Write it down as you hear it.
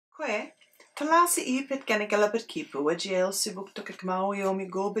Koe, talasi ibit ganagalabit kipu, wajiel sibuktuk ekmaui omi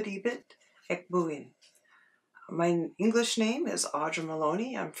gobit ibit ekbuin. My English name is Audra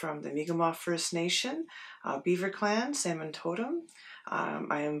Maloney. I'm from the Mi'kmaq First Nation, Beaver Clan, Salmon Totem.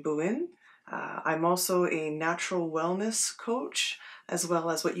 I am Buin. I'm also a natural wellness coach, as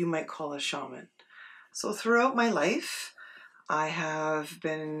well as what you might call a shaman. So throughout my life, I have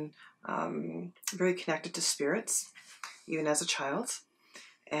been very connected to spirits, even as a child.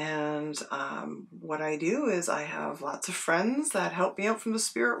 And what I do is I have lots of friends that help me out from the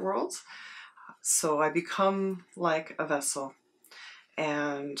spirit world. So I become like a vessel.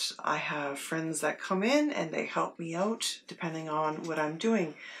 And I have friends that come in and they help me out depending on what I'm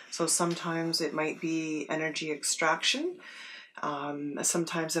doing. So sometimes it might be energy extraction.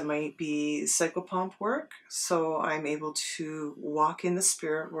 Sometimes it might be psychopomp work. So I'm able to walk in the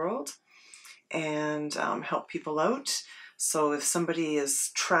spirit world and help people out. So if somebody is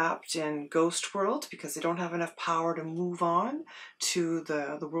trapped in ghost world because they don't have enough power to move on to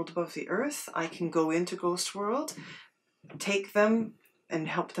the world above the earth, I can go into ghost world, take them and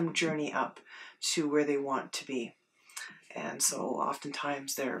help them journey up to where they want to be. And so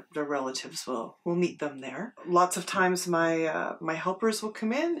oftentimes their relatives will meet them there. Lots of times my helpers will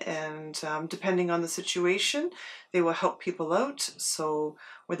come in and depending on the situation, they will help people out. So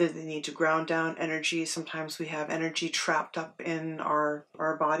whether they need to ground down energy, sometimes we have energy trapped up in our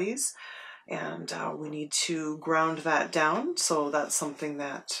bodies and we need to ground that down. So that's something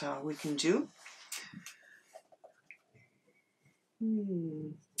that we can do.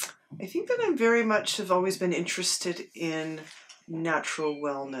 I think that I'm very much have always been interested in natural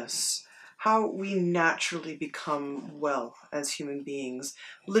wellness, how we naturally become well as human beings,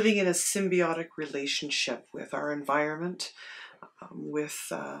 living in a symbiotic relationship with our environment, with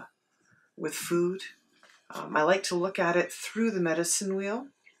food. I like to look at it through the medicine wheel.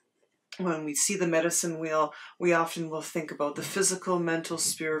 When we see the medicine wheel, we often will think about the physical, mental,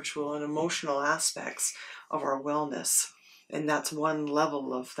 spiritual, and emotional aspects of our wellness. And that's one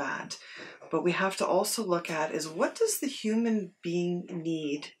level of that. But we have to also look at is what does the human being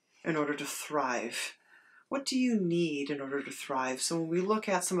need in order to thrive? What do you need in order to thrive? So when we look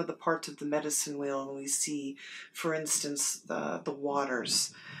at some of the parts of the medicine wheel and we see, for instance, the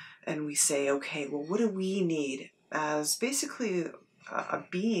waters, and we say, okay, well, what do we need as basically a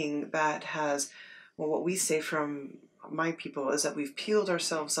being that has, well, what we say from my people is that we've peeled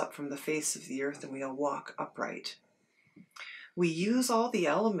ourselves up from the face of the earth and we all walk upright. We use all the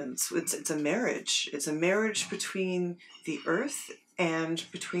elements. It's a marriage. It's a marriage between the earth and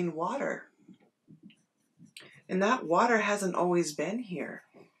between water. And that water hasn't always been here.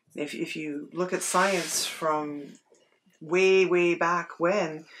 If you look at science from way, way back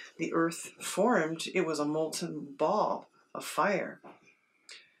when the earth formed, it was a molten ball of fire.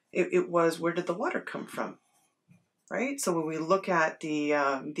 It was, where did the water come from? Right? So when we look at the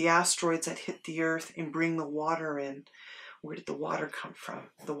asteroids that hit the earth and bring the water in, where did the water come from?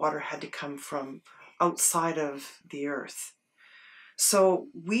 The water had to come from outside of the earth. So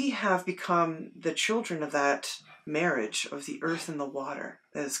we have become the children of that marriage of the earth and the water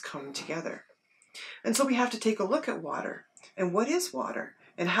that has come together. And so we have to take a look at water. And what is water?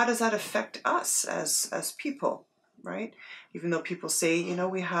 And how does that affect us as people, right? Even though people say, you know,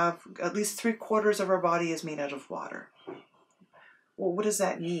 we have at least 3/4 of our body is made out of water. Well, what does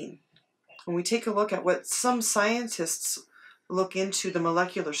that mean? When we take a look at what some scientists look into the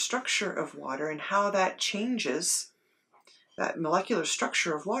molecular structure of water and how that changes, that molecular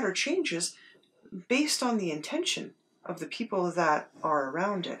structure of water changes based on the intention of the people that are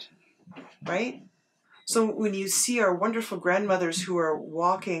around it, right? So when you see our wonderful grandmothers who are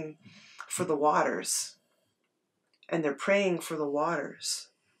walking for the waters and they're praying for the waters,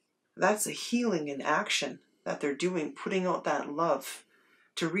 that's a healing in action that they're doing, putting out that love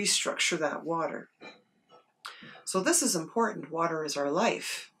to restructure that water. So this is important. Water is our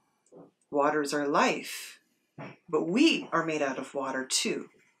life. Water is our life. But we are made out of water too.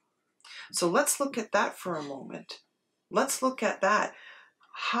 So let's look at that for a moment. Let's look at that.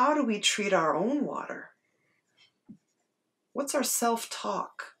 How do we treat our own water? What's our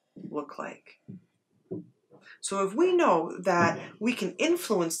self-talk look like? So if we know that we can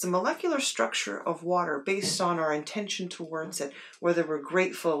influence the molecular structure of water based on our intention towards it, whether we're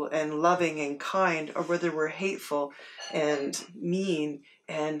grateful and loving and kind, or whether we're hateful and mean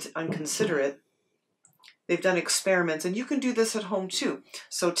and inconsiderate, they've done experiments, and you can do this at home too.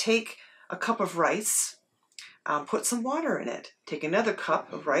 So take a cup of rice, put some water in it. Take another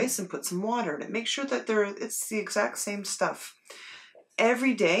cup of rice and put some water in it. Make sure that it's the exact same stuff.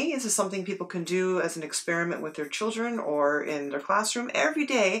 every day, this is something people can do as an experiment with their children or in their classroom. Every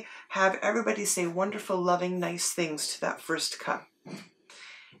day, have everybody say wonderful, loving, nice things to that first cup.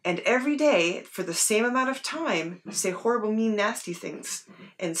 And every day, for the same amount of time, say horrible, mean, nasty things.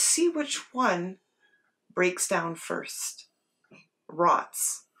 And see which one breaks down first,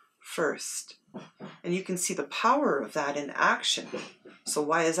 rots first. And you can see the power of that in action. So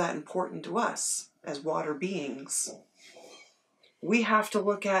why is that important to us as water beings? We have to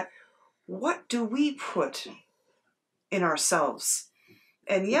look at, what do we put in ourselves?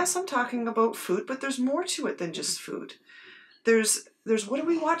 And yes, I'm talking about food, but there's more to it than just food. There's what are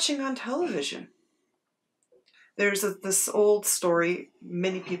we watching on television? There's this old story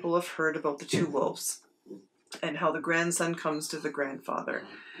many people have heard about the two wolves and how the grandson comes to the grandfather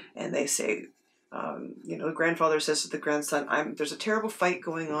and they say, the grandfather says to the grandson, there's a terrible fight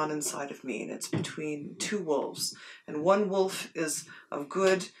going on inside of me, and it's between two wolves. And one wolf is of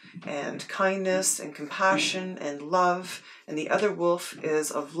good and kindness and compassion and love, and the other wolf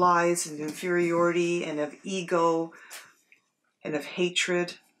is of lies and inferiority and of ego and of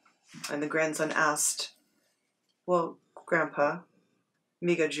hatred. And the grandson asked, well, Grandpa,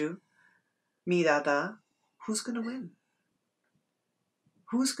 Migaju, Midada, who's going to win?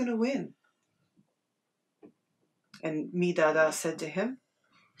 Who's going to win? And Midada said to him,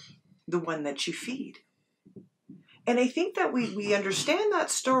 the one that you feed. And I think that we understand that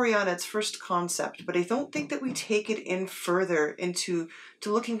story on its first concept, but I don't think that we take it in further into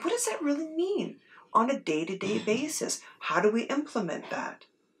looking, what does that really mean on a day-to-day basis? How do we implement that?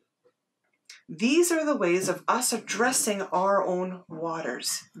 These are the ways of us addressing our own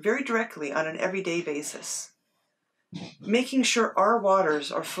waters very directly on an everyday basis. Making sure our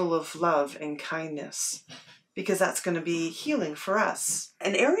waters are full of love and kindness, because that's going to be healing for us.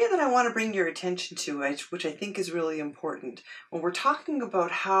 An area that I want to bring your attention to, which I think is really important, when we're talking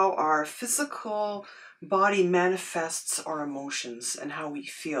about how our physical body manifests our emotions and how we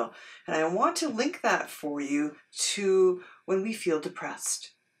feel. And I want to link that for you to when we feel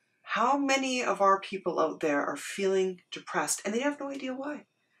depressed. How many of our people out there are feeling depressed and they have no idea why?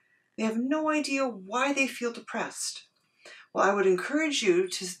 They have no idea why they feel depressed. Well, I would encourage you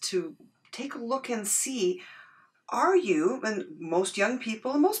to take a look and see, are you, and most young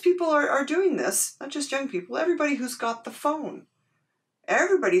people, and most people are doing this, not just young people, everybody who's got the phone.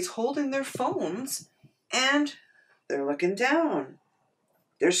 Everybody's holding their phones and they're looking down.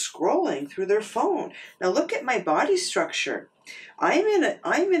 They're scrolling through their phone. Now look at my body structure. I'm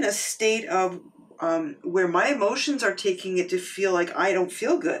in a state of where my emotions are taking it to feel like I don't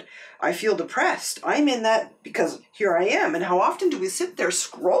feel good. I feel depressed. I'm in that because here I am. And how often do we sit there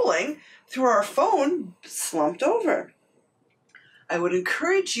scrolling through our phone, slumped over? I would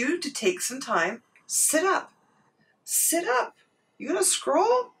encourage you to take some time, sit up. Sit up. You gonna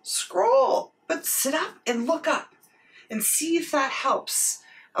scroll? Scroll. But sit up and look up and see if that helps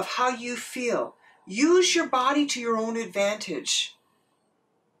of how you feel. Use your body to your own advantage.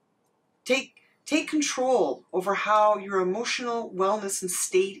 Take control over how your emotional wellness and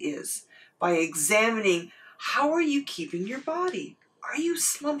state is by examining, how are you keeping your body? Are you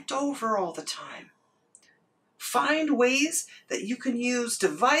slumped over all the time? Find ways that you can use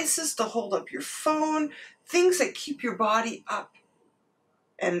devices to hold up your phone, things that keep your body up,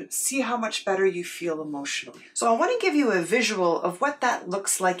 and see how much better you feel emotionally. So I want to give you a visual of what that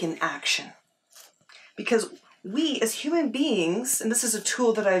looks like in action. Because we as human beings, and this is a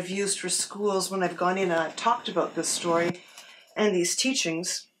tool that I've used for schools when I've gone in and I've talked about this story and these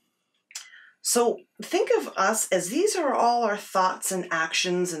teachings. So think of us as these are all our thoughts and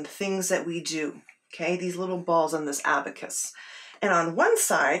actions and things that we do. Okay, these little balls on this abacus. And on one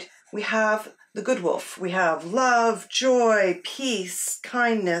side, we have the good wolf. We have love, joy, peace,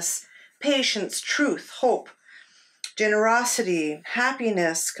 kindness, patience, truth, hope, generosity,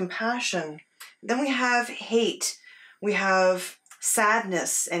 happiness, compassion. Then we have hate. We have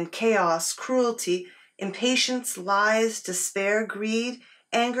sadness and chaos, cruelty, impatience, lies, despair, greed,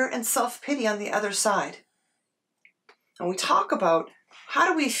 anger, and self-pity on the other side. And we talk about, how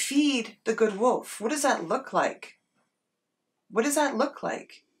do we feed the good wolf? What does that look like? What does that look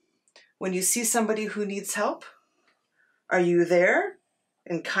like? When you see somebody who needs help, are you there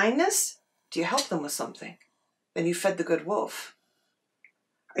in kindness? Do you help them with something? Then you fed the good wolf.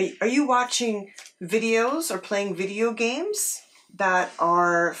 Are you watching videos or playing video games that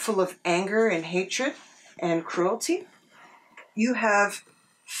are full of anger and hatred and cruelty? You have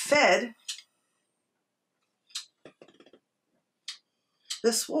fed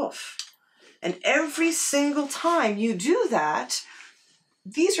this wolf. And every single time you do that,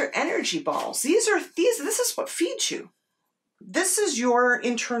 these are energy balls. This is what feeds you. This is your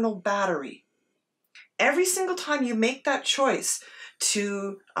internal battery. Every single time you make that choice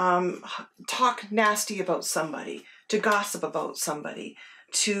to talk nasty about somebody, to gossip about somebody,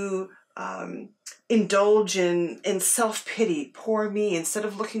 to indulge in self-pity, poor me, instead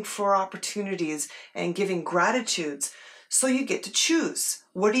of looking for opportunities and giving gratitudes. So you get to choose.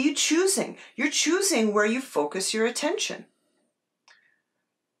 What are you choosing? You're choosing where you focus your attention.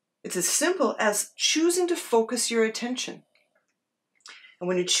 It's as simple as choosing to focus your attention. And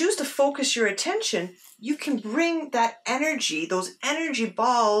when you choose to focus your attention, you can bring that energy, those energy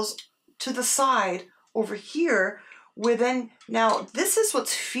balls, to the side over here, where then now this is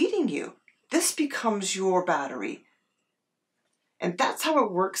what's feeding you. This becomes your battery. And that's how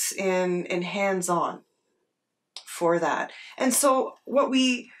it works in hands-on for that. And so what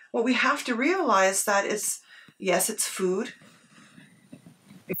we have to realize that is, yes, it's food.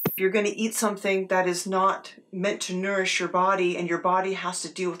 If you're going to eat something that is not meant to nourish your body, and your body has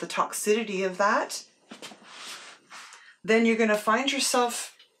to deal with the toxicity of that, then you're going to find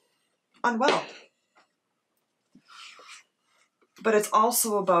yourself unwell. But it's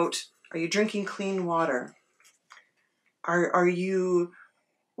also about, are you drinking clean water? Are you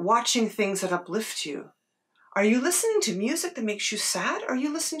watching things that uplift you? Are you listening to music that makes you sad? Are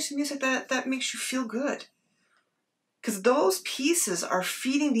you listening to music that makes you feel good? Because those pieces are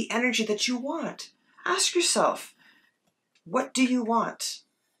feeding the energy that you want. Ask yourself, what do you want?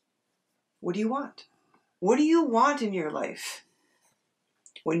 What do you want? What do you want in your life?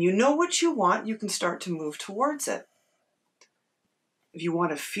 When you know what you want, you can start to move towards it. If you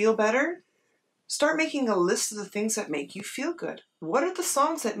want to feel better, start making a list of the things that make you feel good. What are the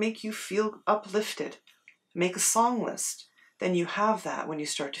songs that make you feel uplifted? Make a song list. Then you have that when you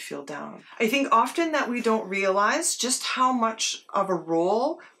start to feel down. I think often that we don't realize just how much of a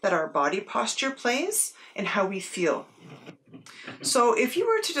role that our body posture plays in how we feel. So if you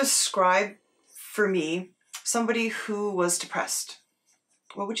were to describe, for me, somebody who was depressed,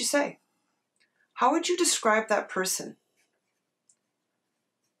 what would you say? How would you describe that person?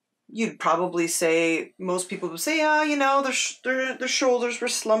 You'd probably say, most people would say, yeah, you know, their shoulders were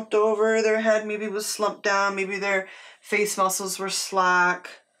slumped over, their head maybe was slumped down, maybe their face muscles were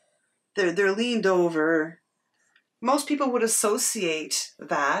slack, they're leaned over. Most people would associate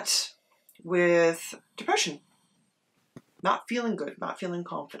that with depression. Not feeling good, not feeling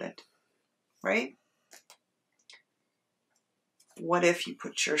confident, right? What if you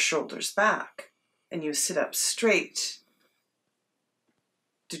put your shoulders back and you sit up straight?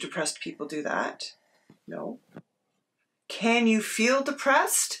 Do depressed people do that? No. Can you feel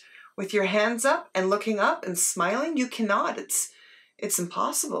depressed with your hands up and looking up and smiling? You cannot. It's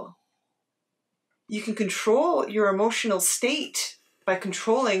impossible. You can control your emotional state by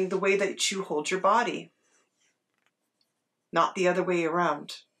controlling the way that you hold your body, not the other way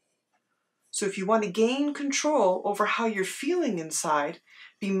around. So if you want to gain control over how you're feeling inside,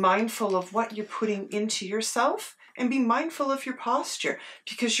 be mindful of what you're putting into yourself and be mindful of your posture,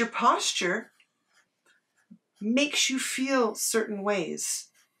 because your posture makes you feel certain ways.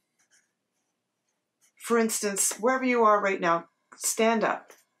 For instance, wherever you are right now, stand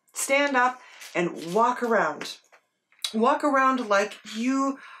up. Stand up and walk around. Walk around like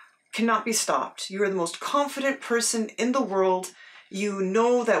you cannot be stopped. You are the most confident person in the world. You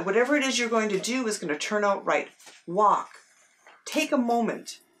know that whatever it is you're going to do is going to turn out right. Walk. Take a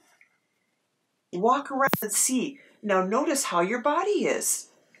moment. Walk around and see. Now notice how your body is.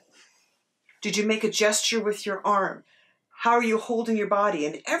 Did you make a gesture with your arm? How are you holding your body?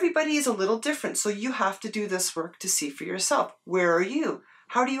 And everybody is a little different, so you have to do this work to see for yourself. Where are you?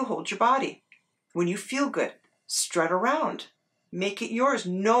 How do you hold your body? When you feel good, strut around. Make it yours.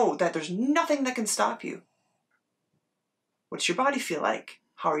 Know that there's nothing that can stop you. What's your body feel like?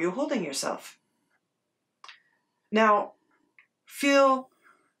 How are you holding yourself? Now,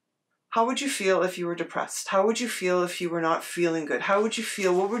 how would you feel if you were depressed? How would you feel if you were not feeling good? How would you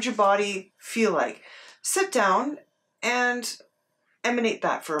feel? What would your body feel like? Sit down and emanate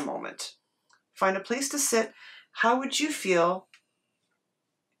that for a moment. Find a place to sit. How would you feel?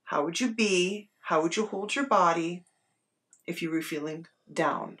 How would you be? How would you hold your body if you were feeling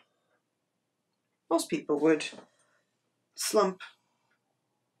down? Most people would slump.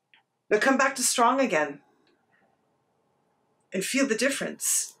 Now come back to strong again and feel the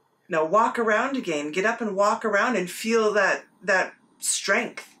difference. Now walk around again. Get up and walk around and feel that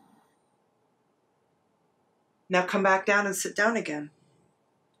strength. Now come back down and sit down again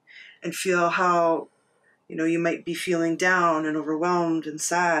and feel how, you might be feeling down and overwhelmed and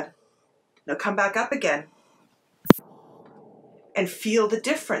sad. Now come back up again and feel the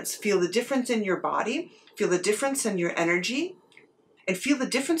difference. Feel the difference in your body, feel the difference in your energy, and feel the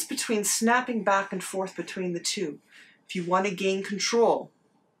difference between snapping back and forth between the two. If you want to gain control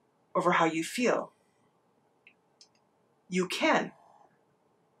over how you feel, you can.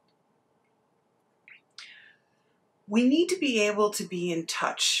 We need to be able to be in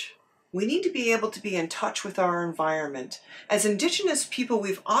touch. We need to be able to be in touch with our environment. As Indigenous people,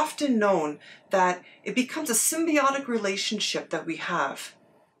 we've often known that it becomes a symbiotic relationship that we have.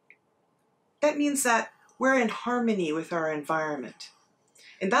 That means that we're in harmony with our environment.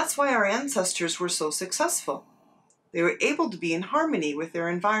 And that's why our ancestors were so successful. They were able to be in harmony with their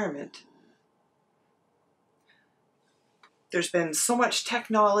environment. There's been so much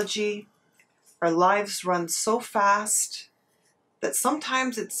technology. Our lives run so fast that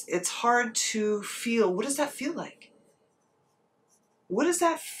sometimes it's hard to feel, what does that feel like? What does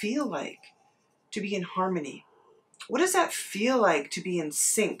that feel like to be in harmony? What does that feel like to be in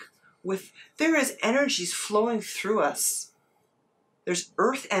sync with, there is energies flowing through us. There's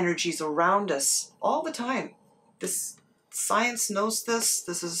earth energies around us all the time. This science knows this.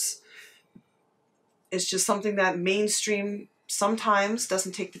 It's just something that mainstream sometimes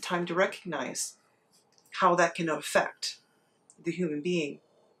doesn't take the time to recognize how that can affect the human being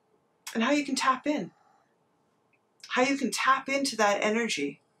and how you can tap in. How you can tap into that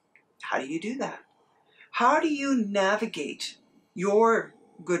energy. How do you do that? How do you navigate your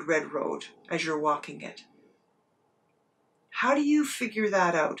good red road as you're walking it? How do you figure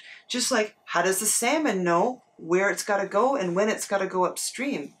that out? Just like, how does the salmon know where it's got to go and when it's got to go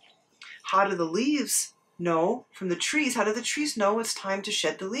upstream? How do the leaves know from the trees? How do the trees know it's time to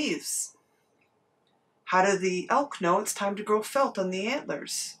shed the leaves? How do the elk know it's time to grow felt on the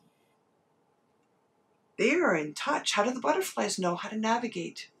antlers? They are in touch. How do the butterflies know how to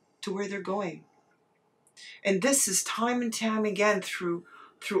navigate to where they're going? And this is time and time again through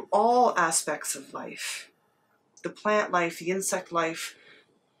all aspects of life. The plant life, the insect life,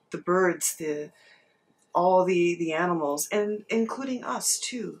 the birds, all the animals, and including us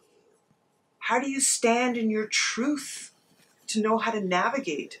too. How do you stand in your truth to know how to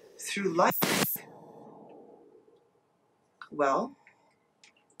navigate through life? Well,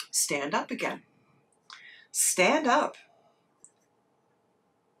 stand up again. Stand up.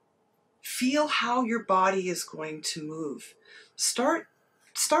 Feel how your body is going to move. Start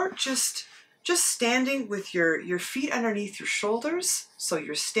just standing with your feet underneath your shoulders. So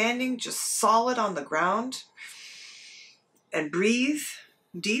you're standing just solid on the ground. And breathe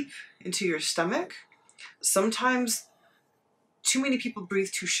deep into your stomach. Sometimes too many people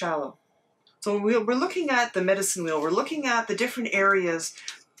breathe too shallow. So we're looking at the medicine wheel. We're looking at the different areas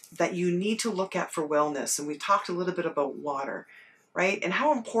that you need to look at for wellness. And we talked a little bit about water, right? And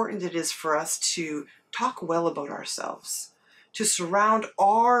how important it is for us to talk well about ourselves, to surround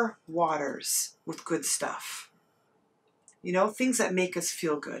our waters with good stuff. You know, things that make us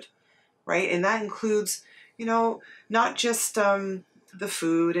feel good, right? And that includes, you know, not just the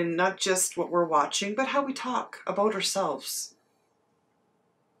food and not just what we're watching, but how we talk about ourselves.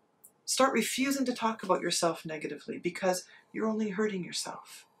 Start refusing to talk about yourself negatively because you're only hurting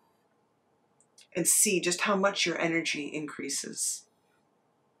yourself. And see just how much your energy increases.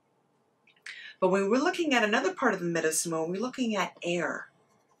 But when we're looking at another part of the medicine, when we're looking at air,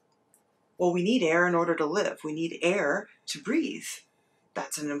 well, we need air in order to live. We need air to breathe.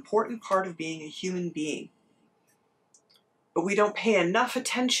 That's an important part of being a human being. But we don't pay enough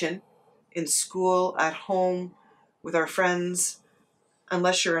attention in school, at home, with our friends,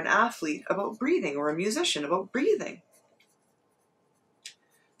 unless you're an athlete, about breathing, or a musician about breathing.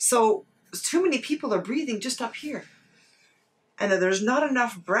 So too many people are breathing just up here. And there's not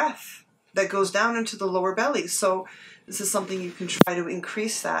enough breath that goes down into the lower belly. So this is something you can try to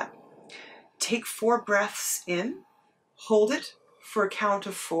increase that. Take 4 breaths in, hold it for a count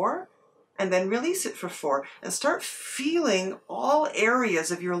of 4, and then release it for 4. And start feeling all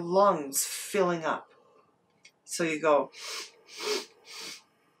areas of your lungs filling up. So you go.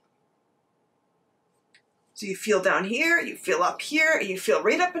 So you feel down here, you feel up here, and you feel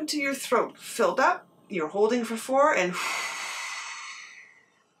right up into your throat. Filled up, you're holding for 4, and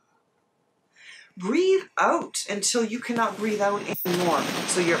breathe out until you cannot breathe out anymore.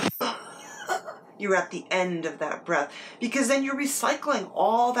 So you're at the end of that breath, because then you're recycling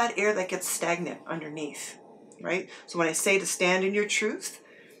all that air that gets stagnant underneath, right? So when I say to stand in your truth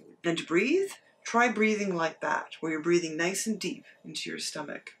and to breathe, try breathing like that, where you're breathing nice and deep into your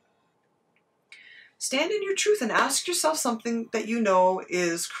stomach. Stand in your truth and ask yourself something that you know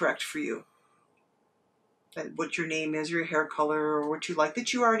is correct for you. What your name is, your hair color, or what you like,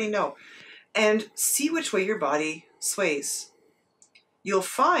 that you already know. And see which way your body sways. you'll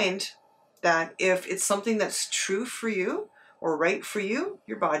find that if it's something that's true for you or right for you,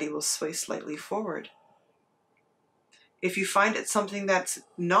 your body will sway slightly forward. If you find it's something that's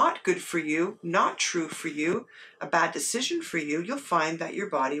not good for you, not true for you, a bad decision for you, you'll find that your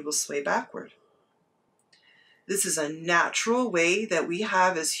body will sway backward. This is a natural way that we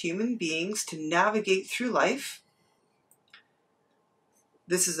have as human beings to navigate through life.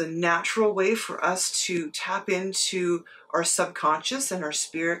 This is a natural way for us to tap into our subconscious and our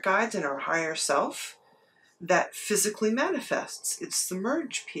spirit guides and our higher self that physically manifests. It's the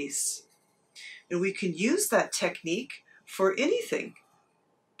merge piece. And we can use that technique for anything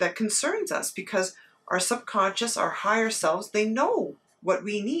that concerns us, because our subconscious, our higher selves, they know what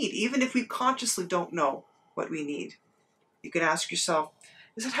we need, even if we consciously don't know what we need. You can ask yourself,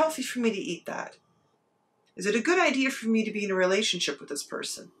 is it healthy for me to eat that? Is it a good idea for me to be in a relationship with this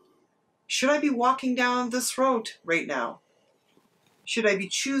person? Should I be walking down this road right now? Should I be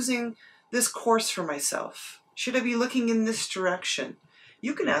choosing this course for myself? Should I be looking in this direction?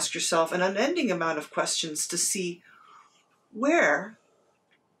 You can ask yourself an unending amount of questions to see where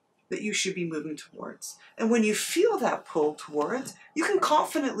that you should be moving towards. And when you feel that pull towards, you can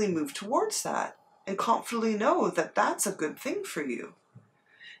confidently move towards that and confidently know that that's a good thing for you.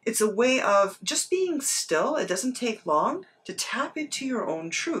 It's a way of just being still. It doesn't take long to tap into your own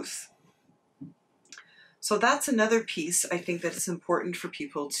truth. So that's another piece I think that it's important for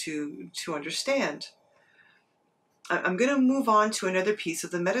people to understand. I'm going to move on to another piece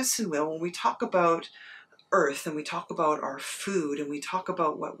of the medicine wheel when we talk about earth and we talk about our food and we talk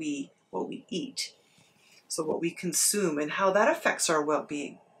about what we eat. So what we consume and how that affects our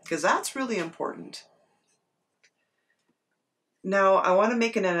well-being, because that's really important. Now, I want to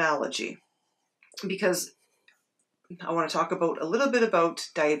make an analogy because I want to talk about a little bit about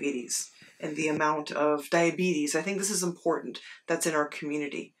diabetes and the amount of diabetes. I think this is important that's in our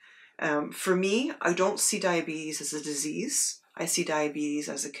community. For me, I don't see diabetes as a disease. I see diabetes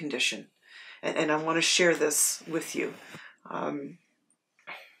as a condition. And I want to share this with you.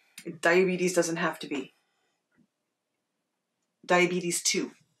 Diabetes doesn't have to be. Diabetes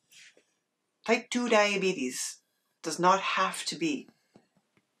 2. Type 2 diabetes does not have to be.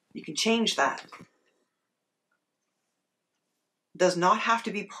 You can change that. Does not have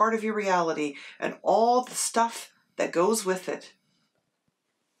to be part of your reality and all the stuff that goes with it.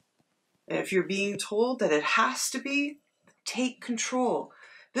 And if you're being told that it has to be, take control.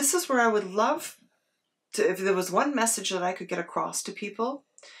 This is where I would love to, if there was one message that I could get across to people,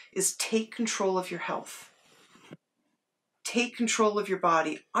 is take control of your health. Take control of your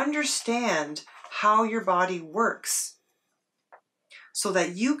body. Understand how your body works so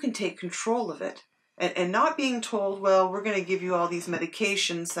that you can take control of it. And not being told, well, we're going to give you all these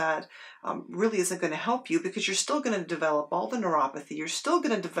medications that really isn't going to help you, because you're still going to develop all the neuropathy. You're still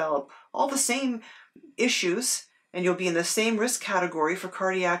going to develop all the same issues, and you'll be in the same risk category for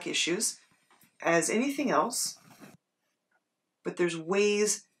cardiac issues as anything else. But there's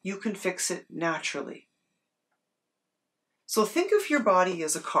ways you can fix it naturally. So think of your body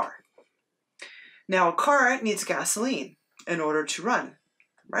as a car. Now, a car needs gasoline in order to run,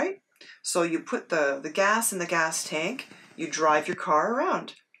 right? So you put the gas in the gas tank, you drive your car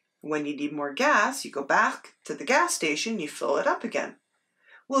around. When you need more gas, you go back to the gas station, you fill it up again.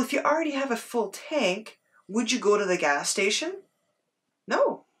 Well, if you already have a full tank, would you go to the gas station?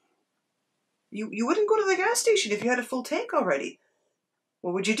 No. You wouldn't go to the gas station if you had a full tank already.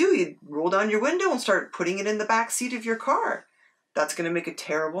 What would you do? You'd roll down your window and start putting it in the back seat of your car. That's going to make a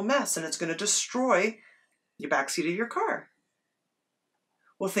terrible mess, and it's going to destroy your back seat of your car.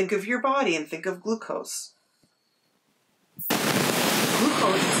 Well, think of your body and think of glucose.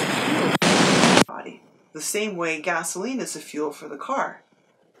 Glucose is a fuel for the body, the same way gasoline is a fuel for the car.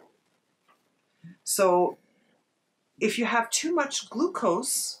 So if you have too much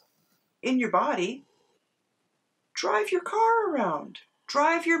glucose in your body, drive your car around.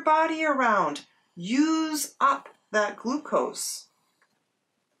 Drive your body around. Use up that glucose.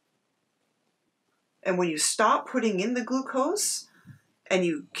 And when you stop putting in the glucose and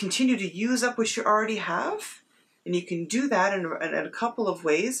you continue to use up what you already have, and you can do that in a couple of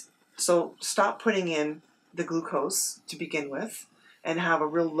ways. So stop putting in the glucose to begin with and have a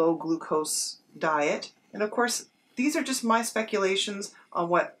real low glucose diet. And of course, these are just my speculations on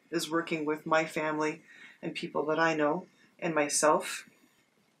what is working with my family and people that I know and myself.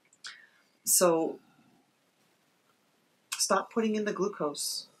 So stop putting in the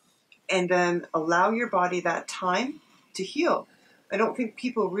glucose and then allow your body that time to heal. I don't think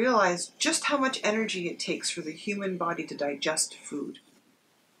people realize just how much energy it takes for the human body to digest food.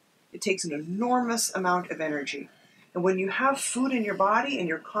 It takes an enormous amount of energy. And when you have food in your body and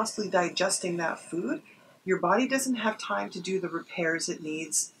you're constantly digesting that food, your body doesn't have time to do the repairs it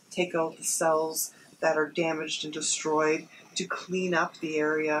needs, take out the cells that are damaged and destroyed, to clean up the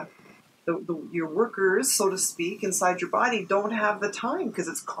area. Your workers, so to speak, inside your body don't have the time because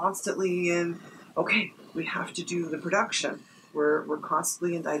it's constantly in, okay, we have to do the production. We're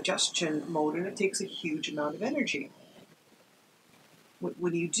constantly in digestion mode, and it takes a huge amount of energy.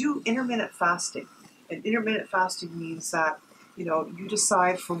 When you do intermittent fasting, and intermittent fasting means that you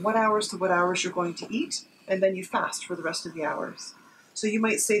decide from what hours to what hours you're going to eat, and then you fast for the rest of the hours. So you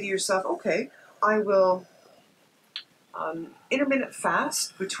might say to yourself, okay, I will intermittent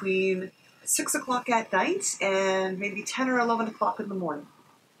fast between 6 o'clock at night and maybe 10 or 11 o'clock in the morning.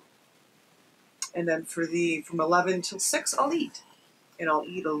 And then from 11 till 6, I'll eat. And I'll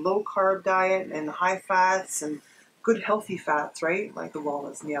eat a low-carb diet and high fats and good healthy fats, right? Like the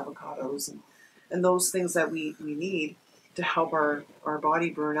walnuts and the avocados and those things that we need to help our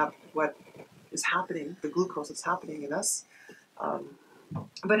body burn up what is happening, the glucose that's happening in us.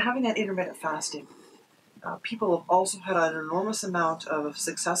 But having that intermittent fasting, people have also had an enormous amount of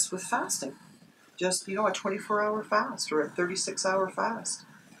success with fasting. Just, a 24-hour fast or a 36-hour fast.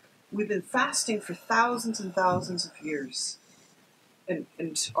 We've been fasting for thousands and thousands of years.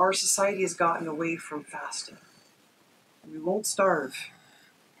 And our society has gotten away from fasting. We won't starve.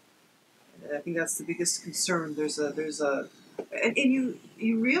 And I think that's the biggest concern. And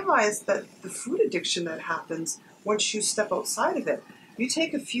you realize that the food addiction that happens once you step outside of it. You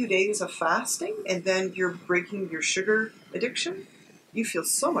take a few days of fasting and then you're breaking your sugar addiction, you feel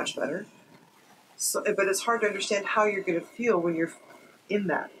so much better. But it's hard to understand how you're going to feel when you're in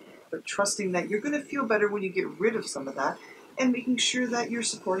that. But trusting that you're going to feel better when you get rid of some of that and making sure that you're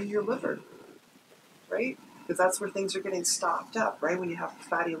supporting your liver, right? Because that's where things are getting stopped up, right? When you have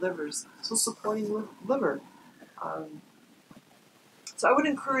fatty livers. So supporting liver. So I would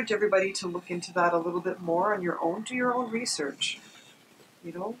encourage everybody to look into that a little bit more on your own. Do your own research.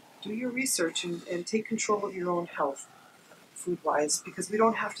 Do your research and take control of your own health, food-wise, because we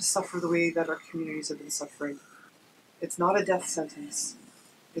don't have to suffer the way that our communities have been suffering. It's not a death sentence.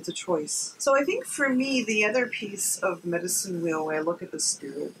 It's a choice. So I think for me, the other piece of medicine wheel, when I look at the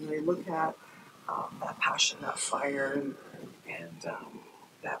spirit and I look at that passion, that fire, and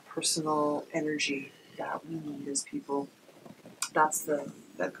that personal energy that we need as people,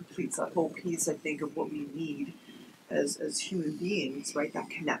 that completes that whole piece, I think, of what we need as human beings, right? That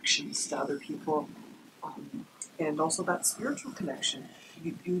connections to other people, and also that spiritual connection.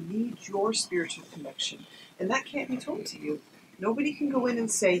 You need your spiritual connection, and that can't be told to you. Nobody can go in and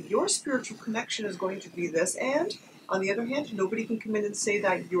say, your spiritual connection is going to be this, and on the other hand, nobody can come in and say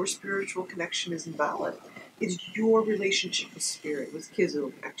that your spiritual connection is invalid. It's your relationship with spirit, with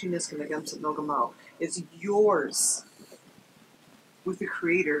Kizu, Actinisca, Nagamsa, Nogamau. It's yours with the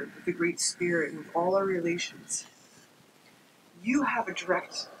Creator, with the Great Spirit, with all our relations. You have a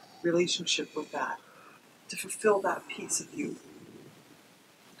direct relationship with that to fulfill that piece of you.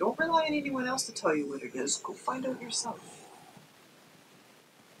 Don't rely on anyone else to tell you what it is. Go find out yourself.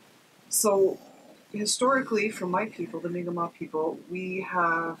 So, historically, for my people, the Mi'kmaq people, we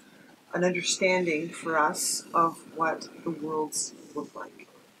have an understanding for us of what the worlds look like.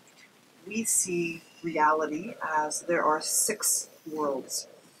 We see reality as there are 6 worlds.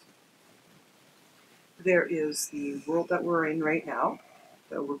 There is the world that we're in right now,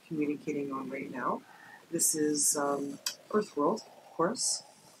 that we're communicating on right now. This is Earth world, of course.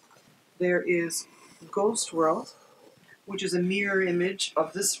 There is Ghost world, which is a mirror image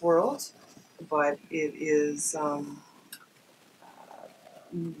of this world, but it is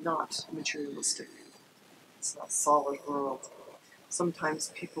not materialistic. It's not a solid world.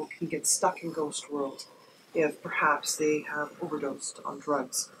 Sometimes people can get stuck in Ghost world if perhaps they have overdosed on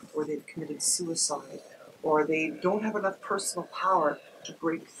drugs, or they've committed suicide, or they don't have enough personal power to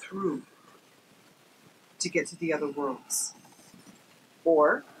break through to get to the other worlds.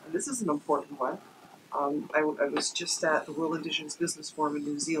 Or, and this is an important one, I was just at the World Indigenous Business Forum in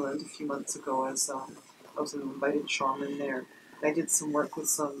New Zealand a few months ago as I was an invited shaman there. I did some work with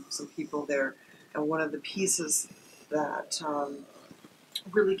some people there, and one of the pieces that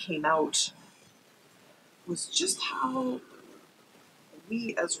really came out was just how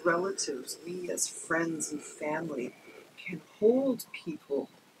we as relatives, we as friends and family can hold people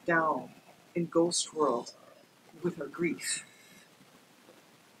down in Ghost world with our grief.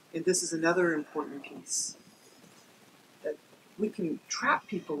 And this is another important piece, that we can trap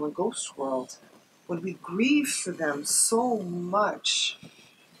people in Ghost world when we grieve for them so much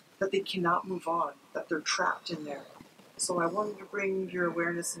that they cannot move on, that they're trapped in there. So I wanted to bring your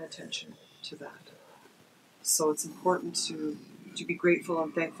awareness and attention to that. So it's important to be grateful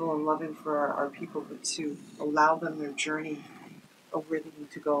and thankful and loving for our people, but to allow them their journey of where they need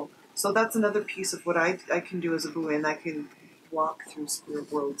to go. So that's another piece of what I can do as a Buin. I can walk through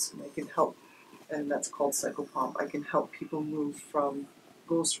spirit worlds and I can help, and that's called psychopomp. I can help people move from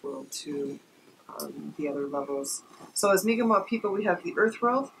ghost world to the other levels. So as Mi'kmaq people, we have the earth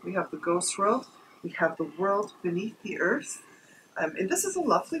world, we have the ghost world, we have the world beneath the earth. And this is a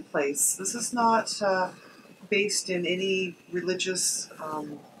lovely place. This is not based in any religious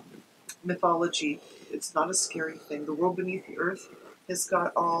mythology. It's not a scary thing. The world beneath the earth has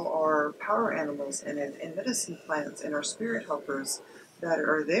got all our power animals in it, and medicine plants, and our spirit helpers that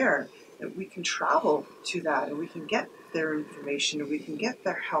are there. That we can travel to that, and we can get their information, and we can get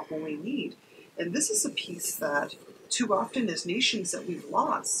their help when we need. And this is a piece that too often as nations that we've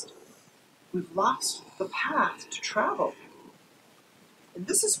lost. We've lost the path to travel. And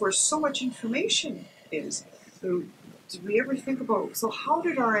this is where so much information is. So did we ever think about, so how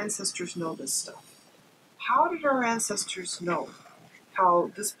did our ancestors know this stuff? How did our ancestors know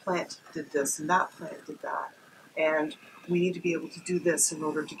how this plant did this and that plant did that? And we need to be able to do this in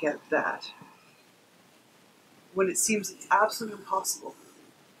order to get that. When it seems it's absolutely impossible,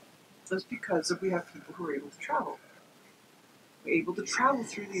 that's because we have people who are able to travel. We're able to travel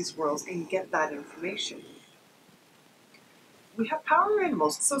through these worlds and get that information. We have power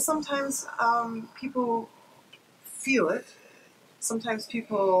animals, so sometimes people feel it. Sometimes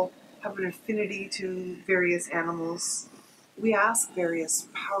people have an affinity to various animals. We ask various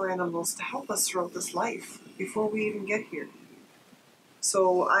power animals to help us throughout this life before we even get here.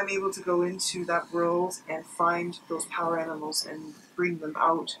 So I'm able to go into that world and find those power animals and bring them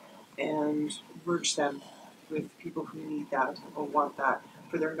out and merge them with people who need that or want that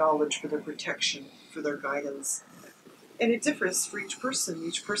for their knowledge, for their protection, for their guidance. And it differs for each person.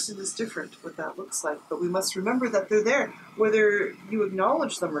 Each person is different what that looks like. But we must remember that they're there. Whether you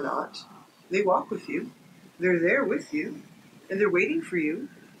acknowledge them or not, they walk with you. They're there with you. And they're waiting for you,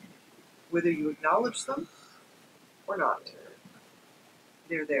 whether you acknowledge them or not.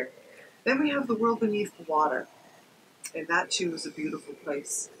 They're there. Then we have the world beneath the water. And that too is a beautiful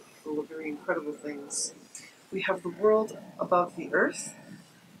place, full of very incredible things. We have the world above the earth.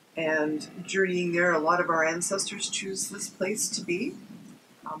 And journeying there, a lot of our ancestors choose this place to be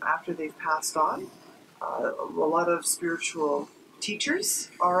after they've passed on. A lot of spiritual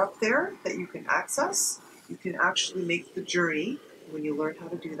teachers are up there that you can access. You can actually make the journey, when you learn how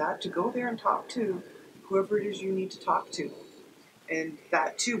to do that, to go there and talk to whoever it is you need to talk to. And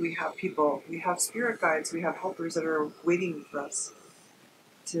that too, we have people, we have spirit guides, we have helpers that are waiting for us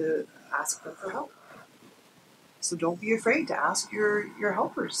to ask them for help. So don't be afraid to ask your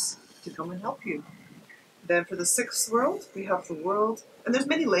helpers to come and help you. Then for the sixth world, we have the world, and there's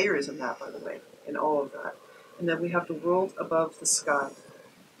many layers in that, by the way, in all of that. And then we have the world above the sky.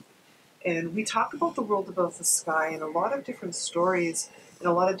 And we talk about the world above the sky in a lot of different stories in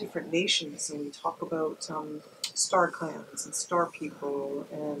a lot of different nations. And we talk about star clans and star people.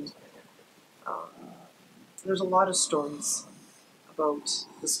 And there's a lot of stories about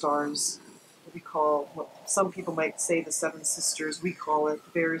the stars. What we call, what some people might say the seven sisters. We call it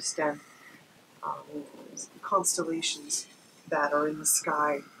the Bearsden. Constellations that are in the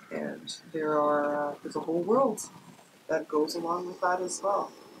sky, and there's a whole world that goes along with that as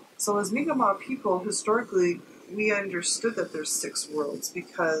well. So as Mi'kmaq people, historically, we understood that there's six worlds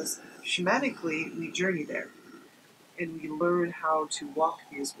because shamanically we journey there and we learn how to walk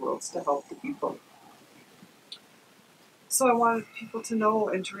these worlds to help the people. So I wanted people to know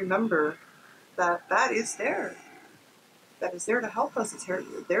and to remember that that is there. That is there to help us. It's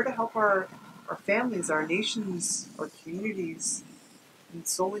there to help our families, our nations, our communities in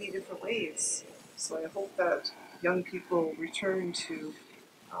so many different ways. So I hope that young people return to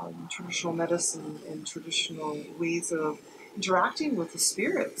traditional medicine and traditional ways of interacting with the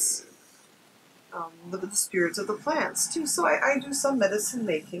spirits, the spirits of the plants too. So I do some medicine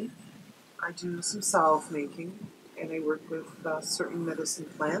making, I do some salve making, and I work with certain medicine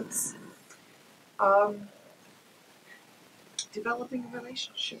plants. Developing a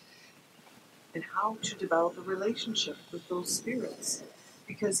relationship. And how to develop a relationship with those spirits.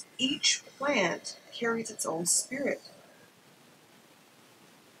 Because each plant carries its own spirit.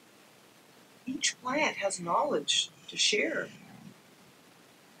 Each plant has knowledge to share.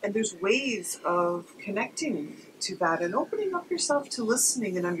 And there's ways of connecting to that and opening up yourself to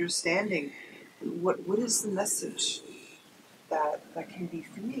listening and understanding what is the message that can be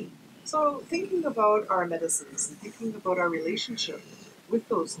for me. So thinking about our medicines and thinking about our relationship with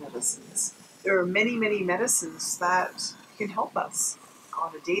those medicines. There are many, many medicines that can help us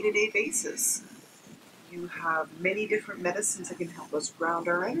on a day-to-day basis. you have many different medicines that can help us ground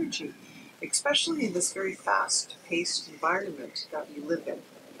our energy, especially in this very fast-paced environment that we live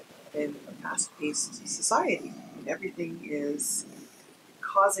in a fast-paced society. And everything is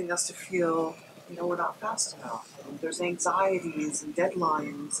causing us to feel, we're not fast enough. And there's anxieties and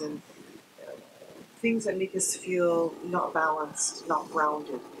deadlines and things that make us feel not balanced, not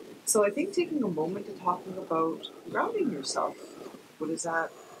grounded. So I think taking a moment to talking about grounding yourself, what does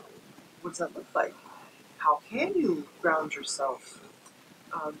that look like? How can you ground yourself?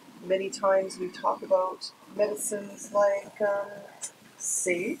 Many times we talk about medicines like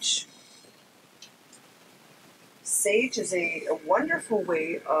sage. Sage is a wonderful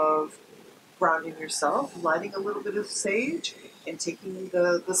way of grounding yourself, lighting a little bit of sage and taking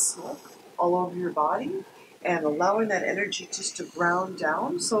the smoke all over your body and allowing that energy just to ground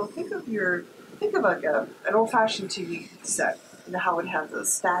down. So think of like an old-fashioned TV set, and how it has a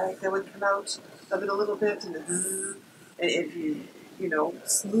static that would come out of it a little bit, and the zzz, and if you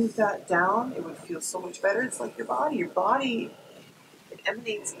smooth that down, it would feel so much better. It's like your body, it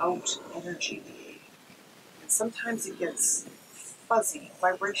emanates out energy, and sometimes it gets fuzzy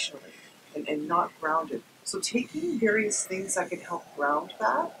vibrationally and not grounded. So taking various things that can help ground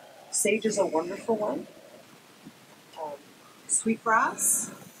that, sage is a wonderful one. Sweetgrass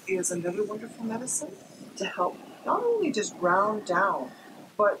is another wonderful medicine to help not only just ground down,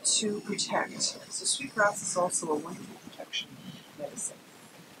 but to protect. So sweetgrass is also a wonderful protection medicine.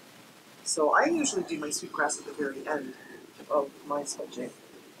 So I usually do my sweetgrass at the very end of my smudging.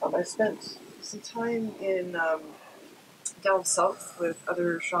 I spent some time in down south with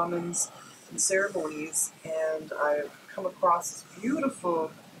other shamans and ceremonies, and I've come across this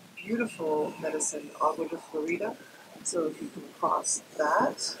beautiful, beautiful medicine, agua de Florida. So if you come across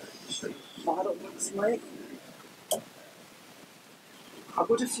that, I'll show you what it looks like.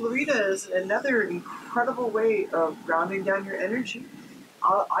 Agua de Florida is another incredible way of grounding down your energy.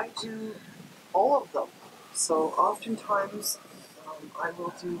 I do all of them. So oftentimes I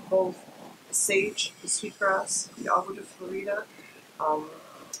will do both the sage, the sweetgrass, the agua de Florida,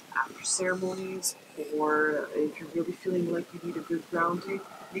 after ceremonies, or if you're really feeling like you need a good grounding,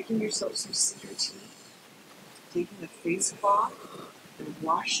 making yourself some cedar tea, taking a face cloth and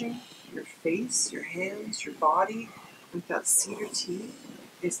washing your face, your hands, your body with that cedar tea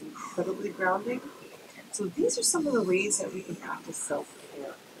is incredibly grounding. So these are some of the ways that we can practice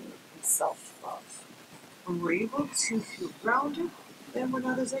self-care and self-love. When we're able to feel grounded, then we're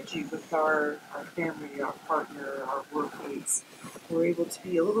not as edgy with our family, our partner, our workmates. We're able to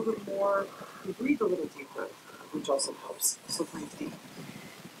be a little bit more, we breathe a little deeper, which also helps. So breathe deep.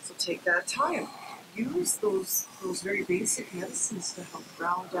 So take that time. Use those very basic medicines to help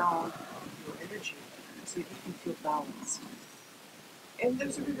ground down your energy so you can feel balanced. And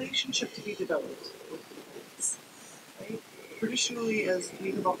there's a relationship to be developed with the plants, right? Traditionally, as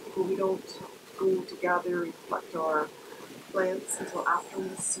Native people, we don't go to gather and collect our plants until after we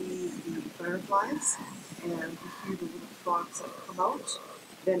see the fireflies and we hear the little frogs that come out.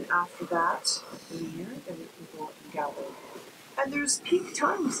 Then after that, in the year, then we can go out and gather. And there's peak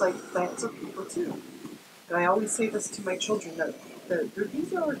times like plants are people too. And I always say this to my children that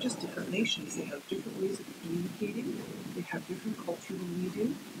these are just different nations. They have different ways of communicating. They have different culture than we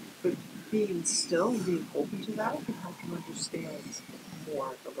do. But being still and being open to that can help you understand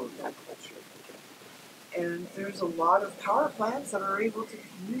more about that culture. And there's a lot of power plants that are able to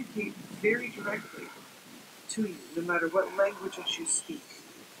communicate very directly to you, no matter what language that you speak.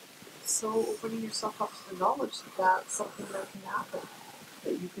 So opening yourself up to the knowledge that that's something that can happen,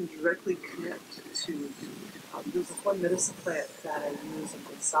 that you can directly connect to. There's this one medicine plant that I use in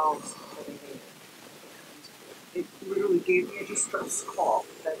the south that I made. It literally gave me a distress call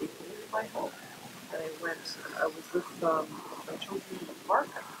that it needed my help. And I was with my children in the park.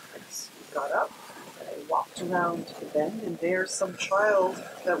 I just got up and I walked around the bend, and there some child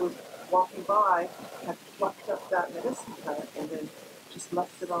that was walking by had plucked up that medicine plant and then just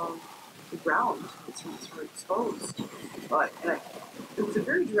left it on the ground. Its roots were exposed. It was a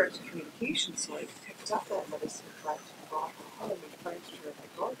very direct communication, so I picked up that medicine plant and brought her home and planted her in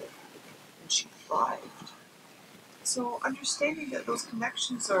my garden, and she thrived. So understanding that those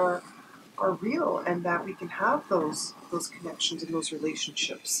connections are real, and that we can have those connections and those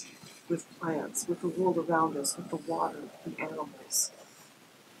relationships with plants, with the world around us, with the water, with the animals,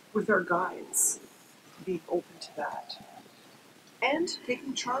 with our guides, being open to that. And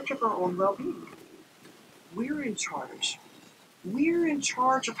taking charge of our own well-being. We're in charge. We're in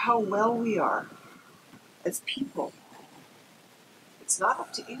charge of how well we are as people. It's not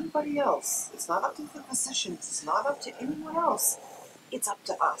up to anybody else. It's not up to the physicians. It's not up to anyone else. It's up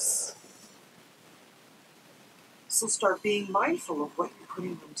to us. So start being mindful of what you're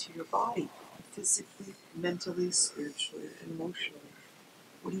putting into your body, physically, mentally, spiritually, and emotionally.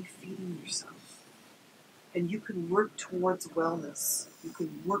 What are you feeding yourself? And you can work towards wellness. You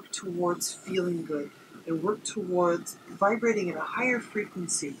can work towards feeling good and work towards vibrating at a higher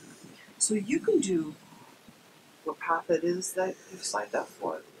frequency. So you can do what path it is that you've signed up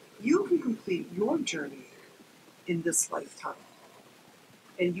for. You can complete your journey in this lifetime.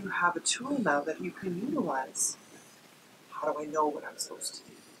 And you have a tool now that you can utilize. How do I know what I'm supposed to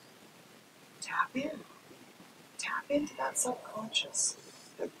do? Tap in. Tap into that subconscious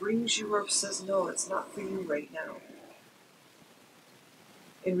that brings you up, says, no, it's not for you right now.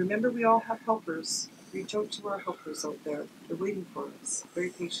 And remember, we all have helpers. Reach out to our helpers out there. They're waiting for us,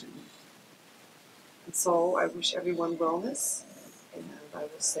 very patiently. And so I wish everyone wellness, and I will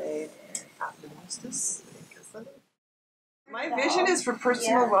say, happy hostess. My vision is for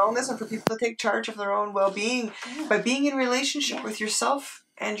personal wellness and for people to take charge of their own well-being by being in relationship with yourself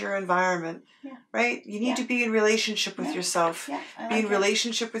and your environment, right? You need to be in relationship with yourself, be in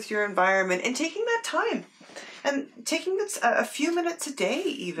relationship with your environment, and taking that time and taking a few minutes a day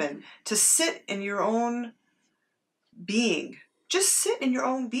even to sit in your own being. Just sit in your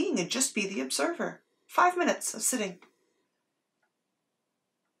own being and just be the observer. 5 minutes of sitting,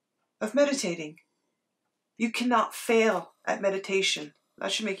 of meditating. You cannot fail at meditation.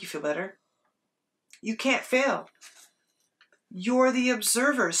 That should make you feel better. You can't fail. You're the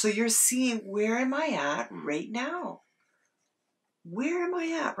observer, so you're seeing, where am I at right now? Where am I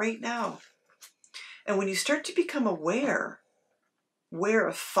at right now? And when you start to become aware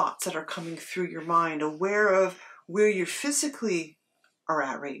of thoughts that are coming through your mind, aware of where you physically are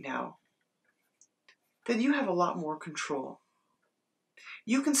at right now, then you have a lot more control.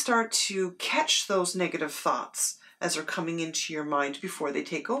 You can start to catch those negative thoughts as they're coming into your mind before they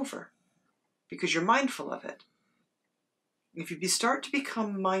take over, because you're mindful of it. If you start to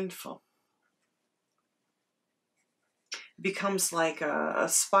become mindful, it becomes like a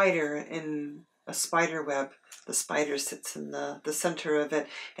spider in a spider web. The spider sits in the center of it,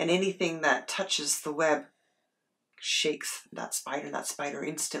 and anything that touches the web shakes that spider, and that spider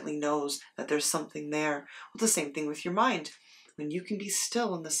instantly knows that there's something there. Well, the same thing with your mind. When you can be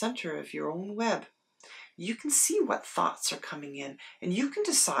still in the center of your own web, you can see what thoughts are coming in, and you can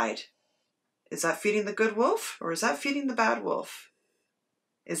decide, is that feeding the good wolf or is that feeding the bad wolf?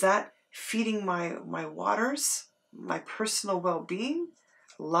 Is that feeding my waters, my personal well-being,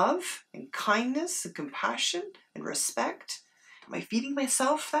 love and kindness and compassion and respect? Am I feeding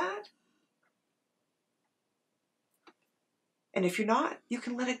myself that? And if you're not, you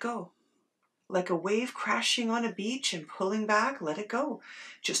can let it go. Like a wave crashing on a beach and pulling back, let it go.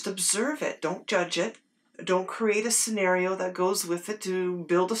 Just observe it. Don't judge it. Don't create a scenario that goes with it to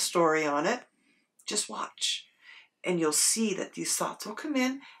build a story on it. Just watch. And you'll see that these thoughts will come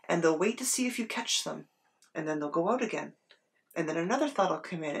in and they'll wait to see if you catch them. And then they'll go out again. And then another thought will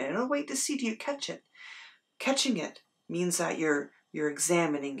come in and it'll wait to see, do you catch it? Catching it means that you're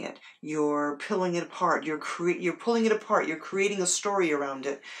examining it, you're pulling it apart, you're pulling it apart, you're creating a story around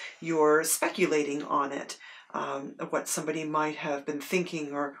it, you're speculating on it, what somebody might have been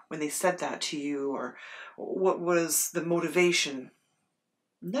thinking or when they said that to you, or what was the motivation.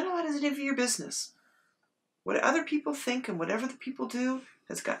 None of that is any of your business. What other people think and whatever the people do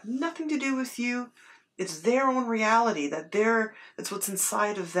has got nothing to do with you. It's their own reality, that's what's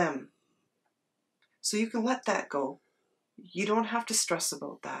inside of them. So you can let that go. You don't have to stress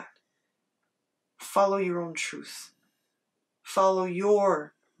about that. Follow your own truth. Follow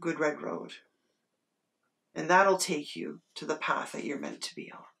your good red road. And that'll take you to the path that you're meant to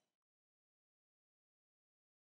be on.